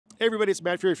Hey everybody, it's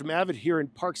Matt from Avid here in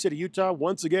Park City, Utah,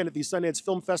 once again at the Sundance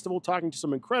Film Festival, talking to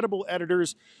some incredible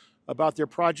editors about their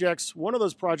projects. One of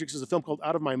those projects is a film called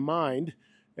Out of My Mind,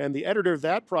 and the editor of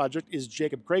that project is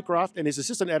Jacob Craycroft, and his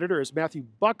assistant editor is Matthew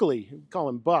Buckley. We call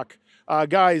him Buck.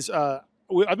 Guys, I've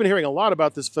been hearing a lot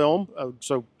about this film,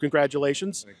 so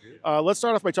congratulations. Thank you. Let's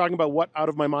start off by talking about what Out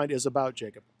of My Mind is about,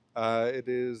 Jacob. It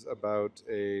is about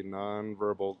a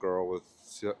nonverbal girl with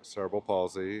cerebral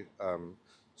palsy,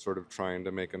 sort of trying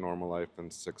to make a normal life in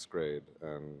sixth grade.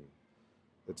 And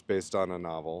it's based on a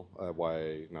novel, a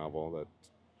YA novel that's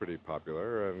pretty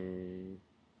popular. And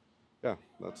yeah,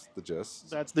 that's the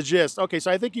gist. That's the gist. Okay, so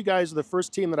I think you guys are the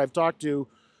first team that I've talked to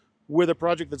with a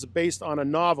project that's based on a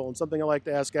novel. And something I like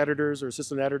to ask editors or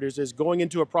assistant editors is, going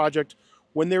into a project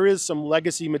when there is some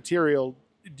legacy material,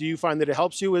 do you find that it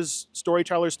helps you as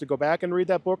storytellers to go back and read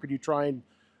that book, or do you try and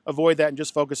avoid that and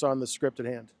just focus on the script at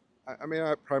hand?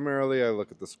 Primarily I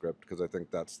look at the script because I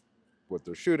think that's what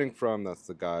they're shooting from. That's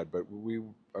the guide. But we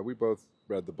both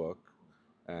read the book,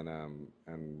 and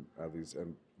at least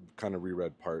and kind of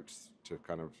reread parts to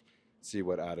kind of see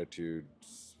what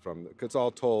attitudes from, because it's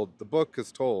all told. The book is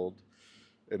told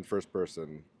in first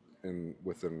person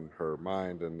within her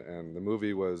mind, and the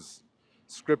movie was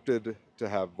scripted to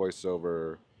have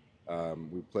voiceover.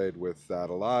 We played with that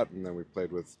a lot, and then we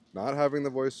played with not having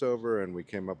the voiceover, and we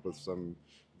came up with some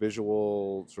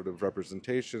visual sort of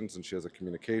representations, and she has a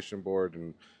communication board,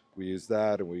 and we used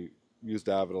that, and we used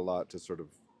Avid a lot to sort of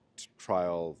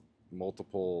trial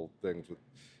multiple things with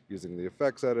using the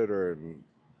effects editor, and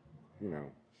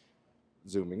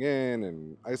zooming in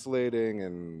and isolating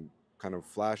and kind of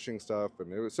flashing stuff,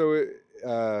 and it was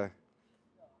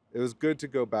good to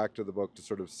go back to the book to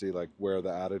sort of see like where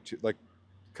the attitude, like,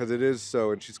 because it is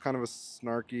so, and she's kind of a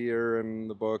snarkier in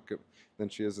the book than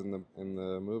she is in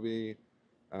the movie,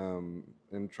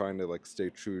 and trying to like stay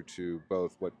true to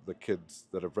both what the kids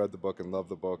that have read the book and love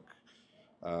the book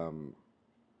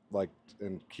like,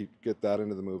 and get that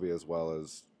into the movie, as well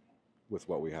as with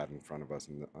what we had in front of us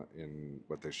in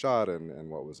what they shot and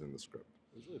what was in the script.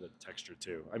 It was really the texture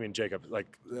too. I mean, Jacob,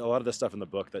 like a lot of the stuff in the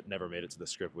book that never made it to the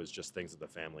script was just things that the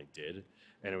family did.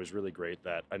 And it was really great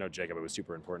that, I know Jacob, it was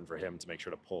super important for him to make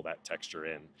sure to pull that texture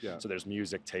in. Yeah. So there's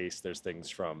music taste, there's things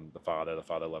from the father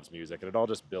loves music, and it all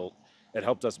just it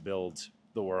helped us build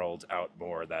the world out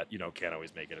more that, can't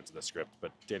always make it into the script,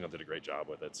 but Daniel did a great job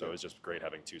with it. So it was just great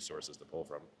having two sources to pull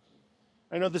from.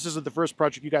 I know this isn't the first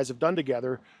project you guys have done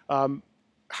together.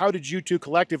 How did you two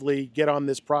collectively get on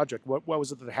this project? What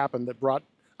was it that happened that brought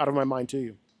Out of My Mind to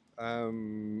you?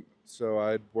 So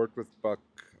I'd worked with Buck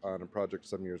on a project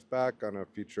some years back on a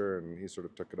feature, and he sort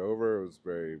of took it over. It was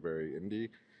very, very indie.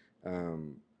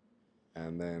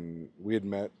 And then we had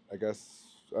met, I guess,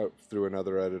 through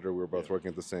another editor. We were both working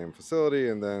at the same facility,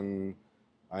 and then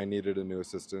I needed a new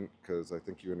assistant because I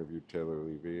think you interviewed Taylor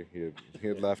Levy. He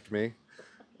had left me.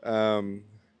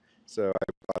 So I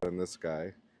brought in this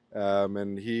guy.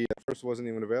 And he at first wasn't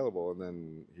even available, and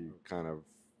then he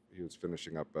was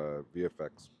finishing up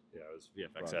VFX. Yeah, it was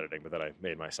VFX editing, but then I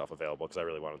made myself available because I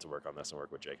really wanted to work on this and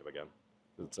work with Jacob again.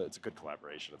 It's a good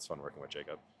collaboration. It's fun working with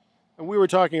Jacob. And we were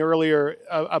talking earlier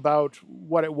about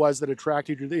what it was that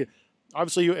attracted you.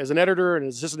 Obviously, you, as an editor and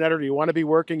as assistant editor, you want to be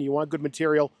working, you want good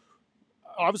material.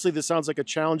 Obviously, this sounds like a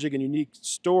challenging and unique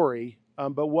story,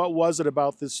 but what was it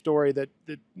about this story that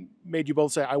made you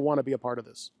both say, I want to be a part of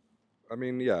this? The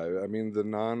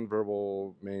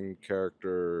nonverbal main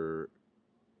character,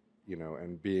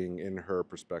 and being in her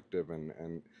perspective,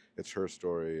 and it's her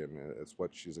story, and it's what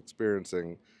she's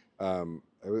experiencing.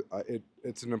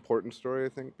 It's an important story, I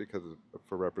think, because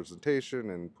for representation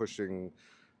and pushing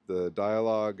the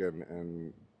dialogue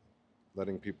and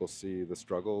letting people see the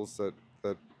struggles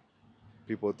that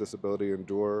people with disability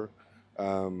endure.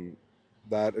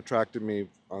 That attracted me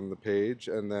on the page,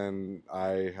 and then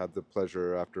I had the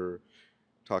pleasure, after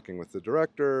talking with the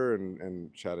director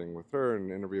and chatting with her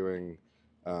and interviewing,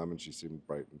 and she seemed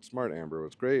bright and smart. Amber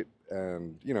was great,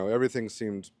 and everything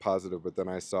seemed positive. But then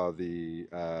I saw Phoebe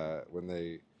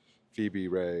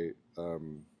Ray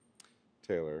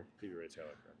Taylor,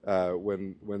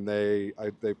 when they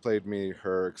played me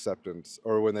her acceptance,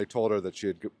 or when they told her that she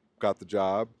had got the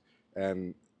job,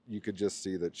 and you could just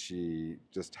see that she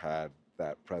just had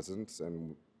that presence,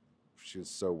 and she was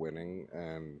so winning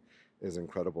and is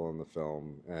incredible in the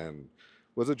film, and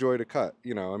was a joy to cut.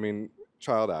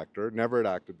 Child actor, never had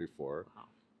acted before.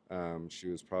 She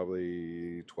was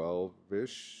probably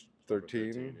 12-ish,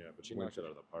 13. Yeah, but she knocked it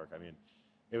out of the park.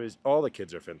 It was, all the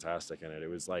kids are fantastic in it. It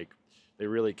was like they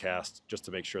really cast just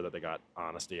to make sure that they got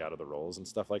honesty out of the roles and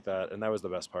stuff like that. And that was the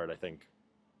best part. I think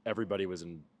everybody was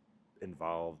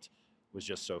involved was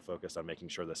just so focused on making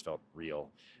sure this felt real.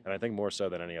 And I think more so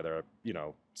than any other,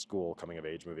 school coming of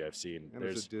age movie I've seen. And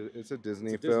it's a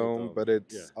Disney Disney film, film, but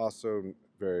it's yeah. also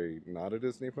very not a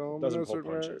Disney film. Doesn't in a pull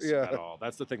certain way. punches Yeah. at all.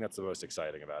 That's the thing that's the most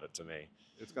exciting about it to me.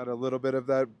 It's got a little bit of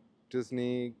that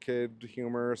Disney kid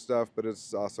humor stuff, but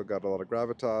it's also got a lot of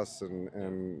gravitas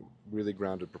and really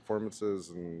grounded performances.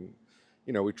 And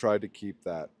we tried to keep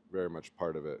that very much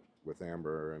part of it with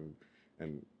Amber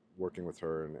and working with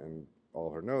her and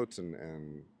all her notes.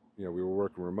 And we were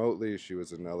working remotely. She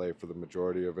was in LA for the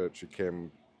majority of it. She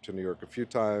came to New York a few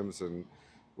times and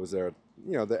was there at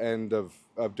the end of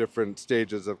different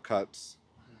stages of cuts,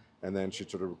 and then she'd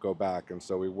sort of go back. And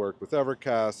so we worked with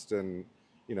Evercast, and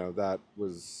that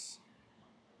was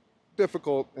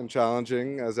difficult and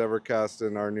challenging, as Evercast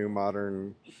in our new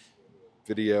modern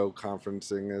video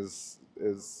conferencing is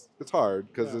it's hard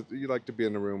because you like to be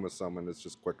in the room with someone. It's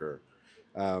just quicker.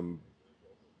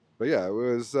 But yeah, it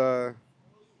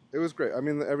was great. I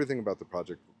mean, everything about the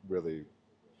project really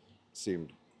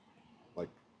seemed like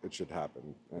it should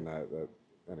happen. And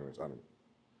anyways, I don't.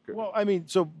 Good. Well, I mean,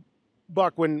 so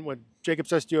Buck, when Jacob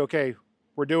says to you, "Okay,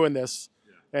 we're doing this,"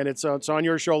 and it's on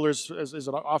your shoulders, as it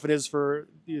often is for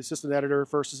the assistant editor,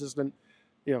 first assistant,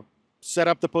 set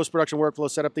up the post-production workflow,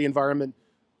 set up the environment.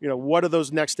 What are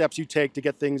those next steps you take to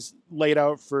get things laid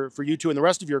out for you two and the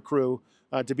rest of your crew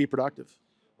to be productive?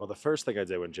 Well, the first thing I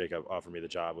did when Jacob offered me the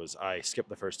job was I skipped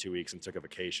the first 2 weeks and took a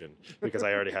vacation because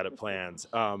I already had it planned.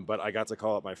 But I got to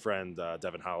call up my friend,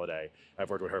 Devin Holliday.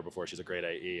 I've worked with her before. She's a great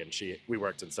AE, and we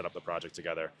worked and set up the project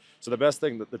together. So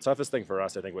the toughest thing for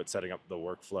us, I think, with setting up the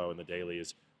workflow and the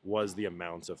dailies was the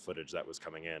amount of footage that was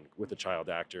coming in with the child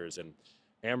actors. And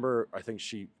Amber, I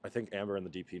think Amber and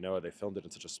the DP Noah, they filmed it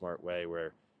in such a smart way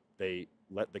where they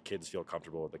let the kids feel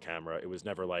comfortable with the camera. It was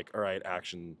never like, all right,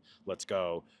 action, let's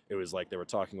go. It was like they were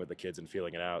talking with the kids and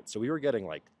feeling it out. So we were getting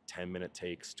like 10-minute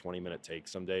takes, 20-minute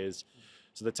takes some days.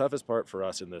 So the toughest part for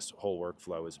us in this whole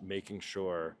workflow is making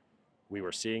sure we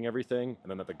were seeing everything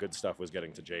and then that the good stuff was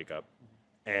getting to Jacob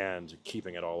and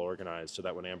keeping it all organized so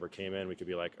that when Amber came in, we could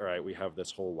be like, all right, we have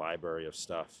this whole library of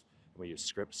stuff. And we use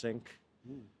Script Sync.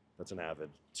 That's an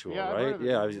Avid tool, right?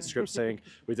 Yeah, I use Script Sync.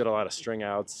 We did a lot of string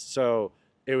outs. So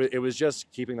it was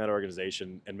just keeping that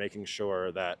organization and making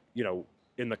sure that,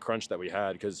 in the crunch that we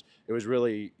had, because it was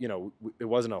really, it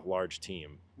wasn't a large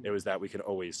team. It was that we could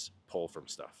always pull from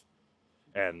stuff.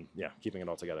 And keeping it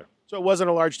all together. So it wasn't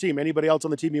a large team. Anybody else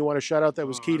on the team you want to shout out that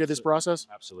was key to this process?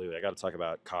 Absolutely. I got to talk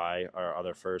about Kai, our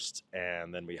other first,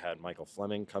 and then we had Michael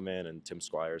Fleming come in and Tim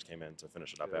Squires came in to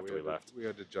finish it up after we left. We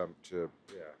had to jump to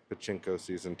Pachinko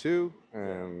season 2,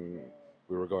 and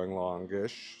we were going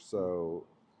longish, so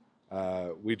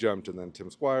we jumped, and then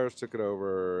Tim Squires took it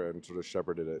over and sort of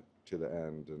shepherded it to the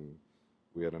end, and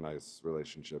we had a nice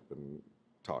relationship and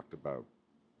talked about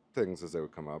things as they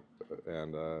would come up,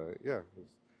 and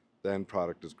the end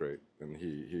product is great, and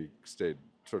he stayed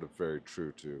sort of very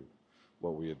true to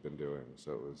what we had been doing,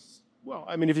 so it was. Well,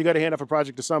 I mean, if you got to hand off a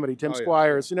project to somebody, Tim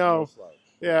Squires, he's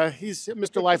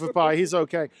Mr. Life of Pi. He's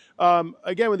okay.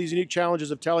 Again, with these unique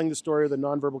challenges of telling the story of the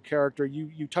nonverbal character,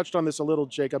 you touched on this a little,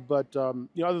 Jacob, but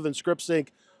other than Script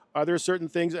Sync, are there certain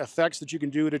effects that you can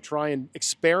do to try and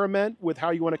experiment with how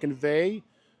you want to convey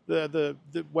the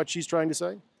what she's trying to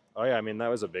say? Oh yeah, I mean, that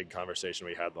was a big conversation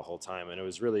we had the whole time, and it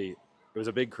was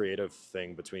a big creative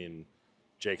thing between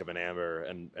Jacob and Amber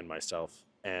and myself,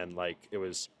 and it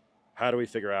was, how do we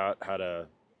figure out how to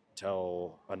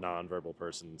tell a nonverbal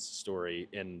person's story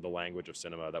in the language of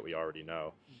cinema that we already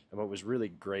know. And what was really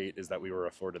great is that we were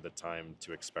afforded the time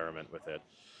to experiment with it.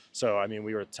 So, I mean,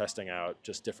 we were testing out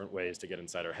just different ways to get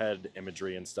inside her head,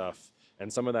 imagery and stuff.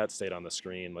 And some of that stayed on the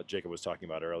screen, like Jacob was talking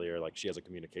about earlier. Like, she has a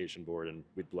communication board and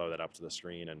we'd blow that up to the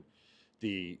screen. And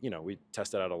we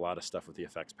tested out a lot of stuff with the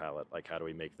effects palette. Like, how do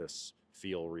we make this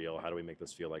feel real? How do we make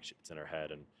this feel like it's in her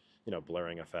head? And,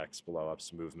 blurring effects,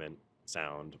 blow-ups, movement,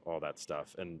 sound, all that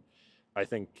stuff. And I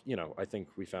think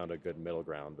we found a good middle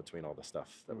ground between all the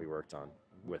stuff that we worked on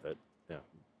with it. Yeah.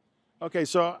 Okay,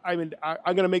 so I mean,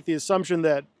 I'm going to make the assumption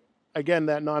that, again,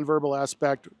 that nonverbal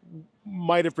aspect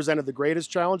might have presented the greatest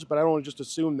challenge, but I don't want to just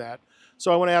assume that.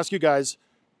 So I want to ask you guys,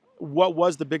 what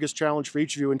was the biggest challenge for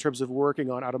each of you in terms of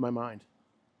working on Out of My Mind?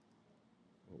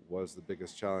 What was the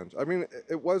biggest challenge? I mean,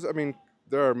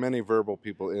 there are many verbal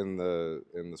people in the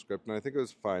script, and I think it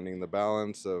was finding the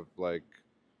balance of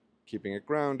keeping it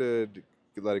grounded,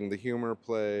 letting the humor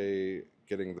play,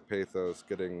 getting the pathos,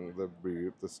 getting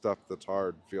the stuff that's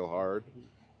hard feel hard,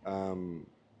 and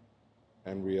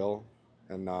real,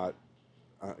 and not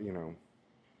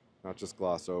just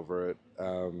gloss over it.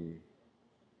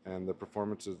 And the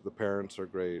performances, the parents are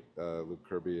great, Luke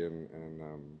Kirby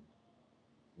and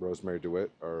Rosemary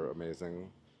DeWitt are amazing,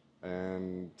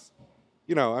 and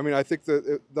you know, I mean, I think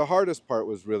that the hardest part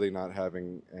was really not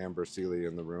having Amber Seeley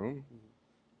in the room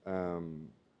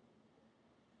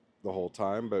the whole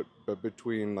time, but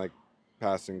between like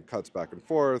passing cuts back and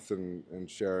forth and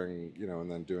sharing, you know,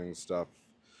 and then doing stuff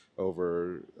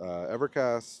over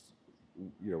Evercast,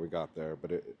 you know, we got there,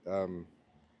 but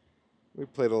we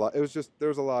played a lot. It was just there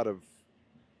was a lot of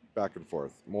back and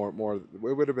forth. More. It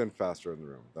would have been faster in the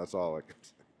room. That's all I could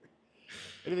say.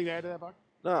 Anything to add to that, Buck?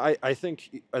 No, I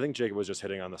think Jacob was just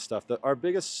hitting on the stuff that our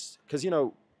biggest, because, you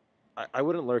know, I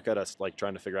wouldn't look at us like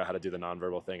trying to figure out how to do the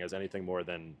nonverbal thing as anything more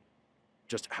than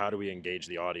just how do we engage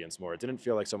the audience more. It didn't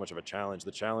feel like so much of a challenge.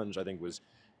 The challenge, I think, was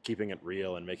keeping it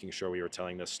real and making sure we were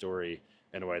telling this story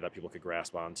in a way that people could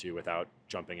grasp onto without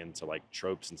jumping into like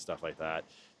tropes and stuff like that.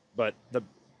 But the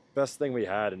best thing we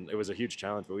had, and it was a huge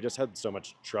challenge, but we just had so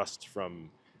much trust from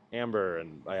Amber,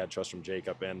 and I had trust from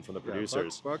Jacob and from the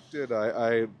producers. Buck did.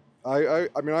 I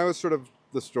mean, I was sort of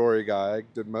the story guy. I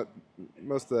did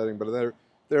most of the editing, but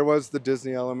there was the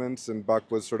Disney elements, and Buck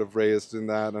was sort of raised in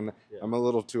that, and I'm a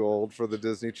little too old for the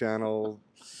Disney Channel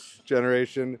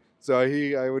generation, so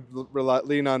I would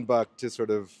lean on Buck to sort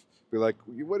of be like,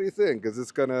 what do you think? Is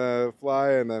this gonna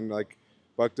fly? And then like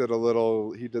Buck did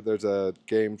there's a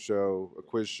game show, a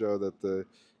quiz show that the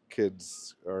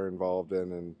kids are involved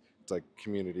in, and it's like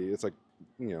community, it's like,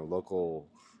 you know, local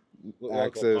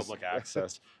access. Public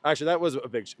access. Actually, that was a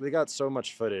big, we got so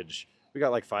much footage. We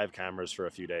got like 5 cameras for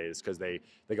a few days because they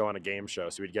go on a game show.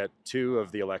 So we'd get 2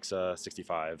 of the Alexa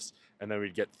 65s, and then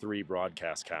we'd get 3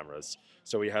 broadcast cameras.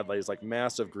 So we had these like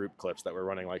massive group clips that were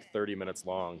running like 30 minutes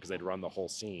long because they'd run the whole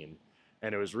scene.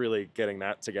 And it was really getting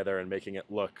that together and making it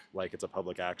look like it's a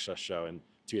public access show in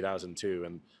 2002.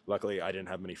 And luckily, I didn't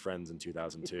have many friends in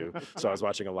 2002, so I was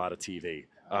watching a lot of TV.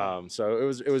 So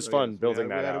it was fun building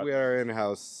that out. We had our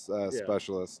in-house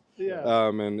specialist,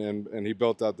 and he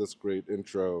built out this great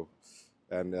intro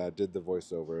and did the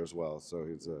voiceover as well. So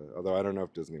he's although I don't know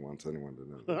if Disney wants anyone to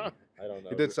know that. I don't know.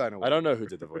 He did sign away. I don't know who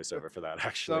did the voiceover for that,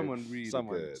 actually. Someone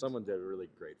good. Someone did a really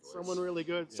great voice. Someone really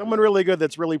good. Yeah. Someone really good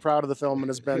that's really proud of the film and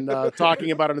has been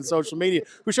talking about it on social media,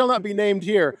 who shall not be named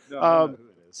here.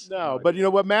 No, but you know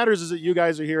what matters is that you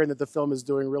guys are here and that the film is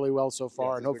doing really well so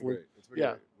far, and hopefully,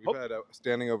 great. We've had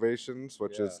standing ovations,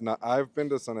 which is not. I've been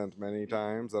to Sundance many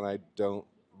times, and I don't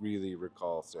really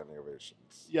recall standing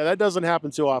ovations. Yeah, that doesn't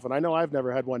happen too often. I know I've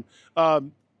never had one.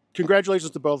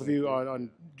 Congratulations to both of you on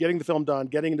getting the film done,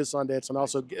 getting into Sundance, and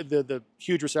also the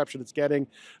huge reception it's getting.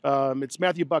 It's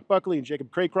Matthew Buckley and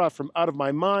Jacob Craycroft from Out of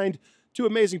My Mind, 2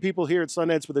 amazing people here at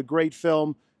Sundance with a great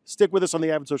film. Stick with us on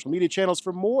the Avid social media channels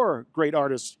for more great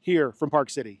artists here from Park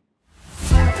City.